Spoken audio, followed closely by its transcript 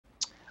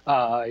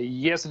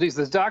Yes, it is.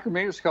 This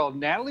documentary is called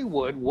Natalie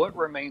Wood, What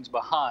Remains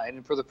Behind.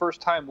 And for the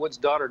first time, Wood's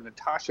daughter,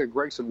 Natasha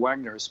Gregson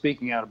Wagner, is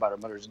speaking out about her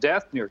mother's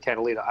death near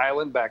Catalina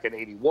Island back in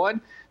 '81.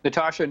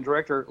 Natasha and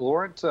director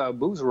Laurent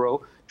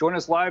Bouzereau join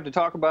us live to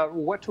talk about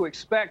what to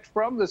expect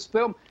from this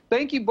film.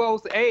 Thank you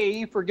both,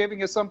 A, for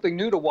giving us something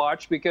new to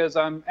watch, because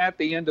I'm at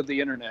the end of the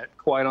internet,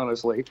 quite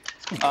honestly.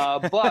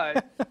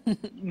 But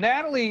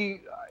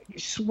Natalie,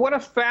 what a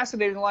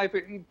fascinating life.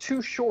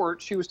 Too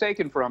short, she was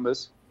taken from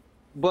us.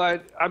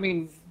 But I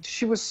mean,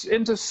 she was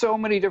into so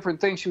many different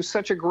things. She was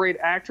such a great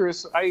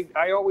actress. I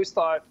always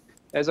thought,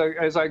 as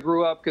I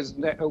grew up, because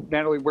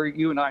Natalie, where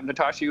you and I,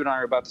 Natasha, you and I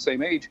are about the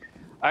same age,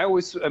 I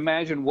always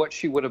imagined what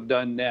she would have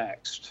done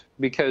next,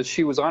 because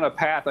she was on a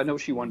path. I know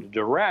she wanted to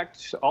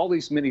direct all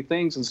these many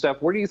things and stuff.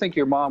 Where do you think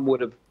your mom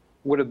would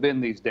have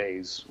been these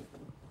days?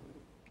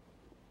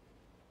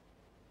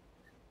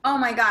 Oh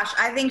my gosh,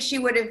 I think she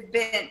would have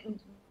been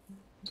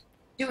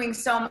doing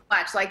so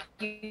much. Like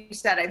you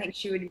said, I think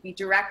she would be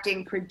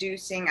directing,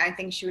 producing. I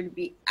think she would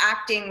be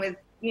acting with,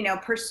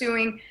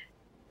 pursuing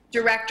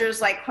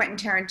directors like Quentin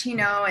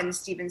Tarantino and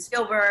Steven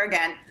Spielberg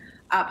and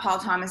Paul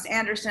Thomas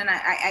Anderson.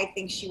 I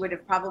think she would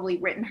have probably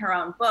written her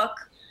own book.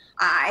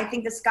 I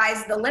think the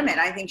sky's the limit.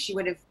 I think she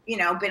would have,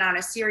 been on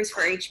a series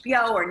for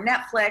HBO or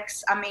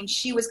Netflix. I mean,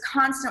 she was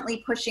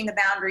constantly pushing the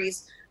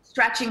boundaries,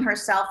 stretching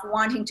herself,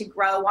 wanting to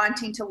grow,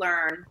 wanting to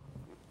learn.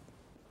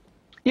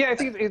 Yeah, I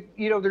think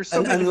there's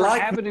so many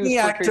different avenues many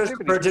for actors of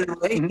her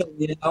creativity. generation,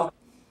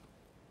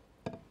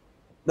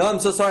 No, I'm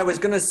so sorry. I was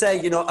going to say,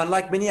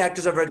 unlike many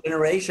actors of her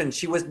generation,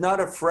 she was not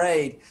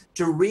afraid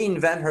to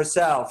reinvent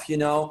herself,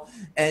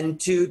 and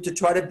to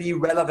try to be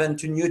relevant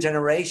to new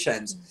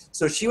generations.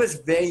 So she was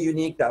very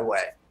unique that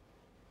way.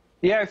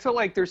 Yeah, I feel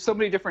like there's so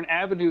many different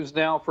avenues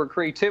now for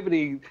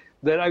creativity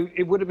that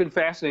it would have been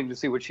fascinating to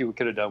see what she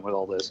could have done with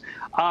all this.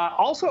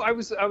 Also, I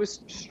was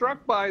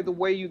struck by the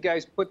way you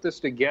guys put this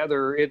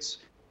together. It's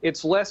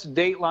less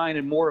Dateline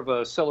and more of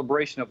a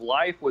celebration of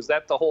life. Was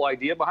that the whole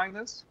idea behind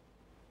this?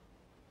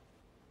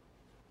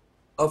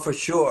 Oh, for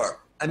sure.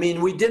 I mean,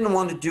 we didn't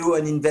want to do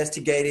an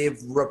investigative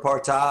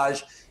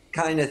reportage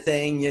kind of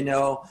thing,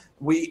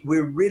 We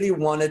really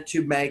wanted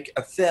to make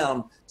a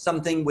film,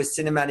 something with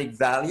cinematic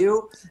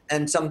value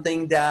and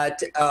something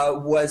that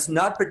was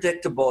not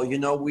predictable.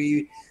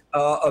 We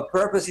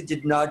purposely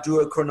did not do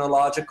a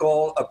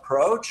chronological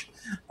approach.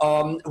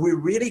 We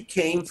really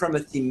came from a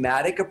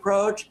thematic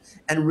approach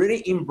and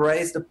really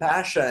embraced the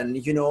passion,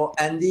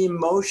 and the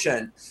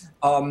emotion.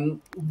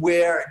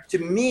 Where to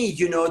me,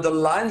 the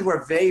lines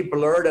were very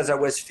blurred as I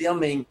was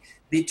filming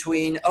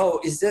between, oh,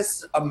 is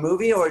this a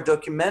movie or a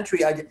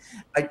documentary?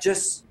 I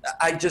just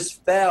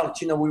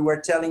felt, we were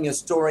telling a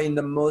story in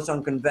the most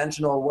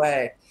unconventional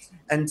way.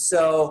 And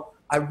so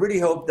I really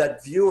hope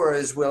that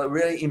viewers will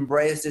really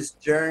embrace this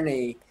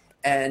journey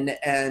and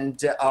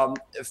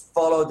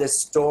follow this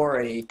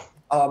story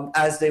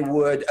as they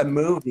would a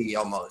movie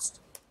almost.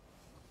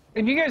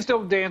 And you guys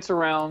don't dance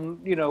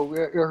around,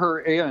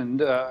 her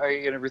end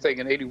and everything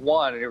in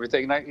 '81 and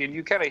everything, and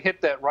you kind of hit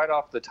that right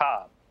off the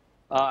top,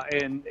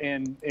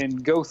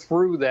 and go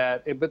through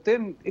that. But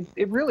then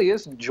it really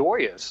is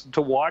joyous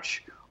to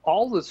watch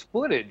all this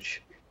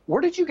footage.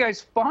 Where did you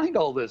guys find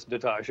all this,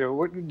 Natasha?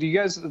 Do you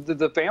guys, did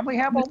the family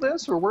have all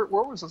this, or where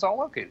was this all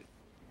located?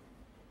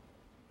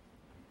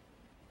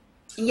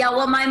 Yeah,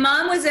 well, my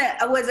mom was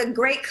a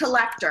great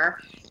collector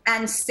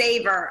and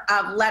saver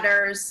of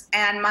letters,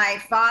 and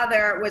my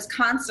father was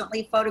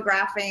constantly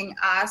photographing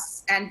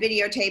us and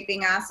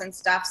videotaping us and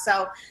stuff.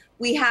 So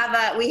we have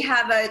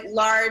a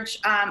large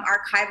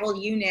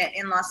archival unit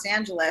in Los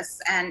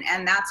Angeles,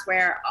 and that's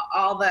where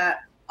all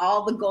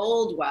the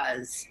gold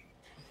was.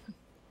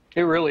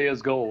 It really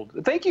is gold.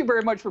 Thank you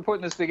very much for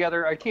putting this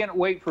together. I can't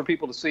wait for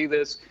people to see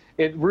this.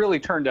 It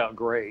really turned out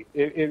great.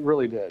 It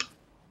really did.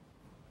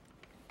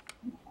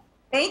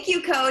 Thank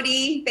you,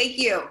 Cody. Thank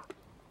you.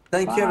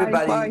 Thank you,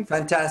 everybody. Bye.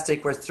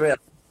 Fantastic. We're thrilled.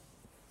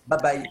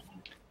 Bye-bye.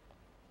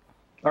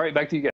 All right, back to you guys.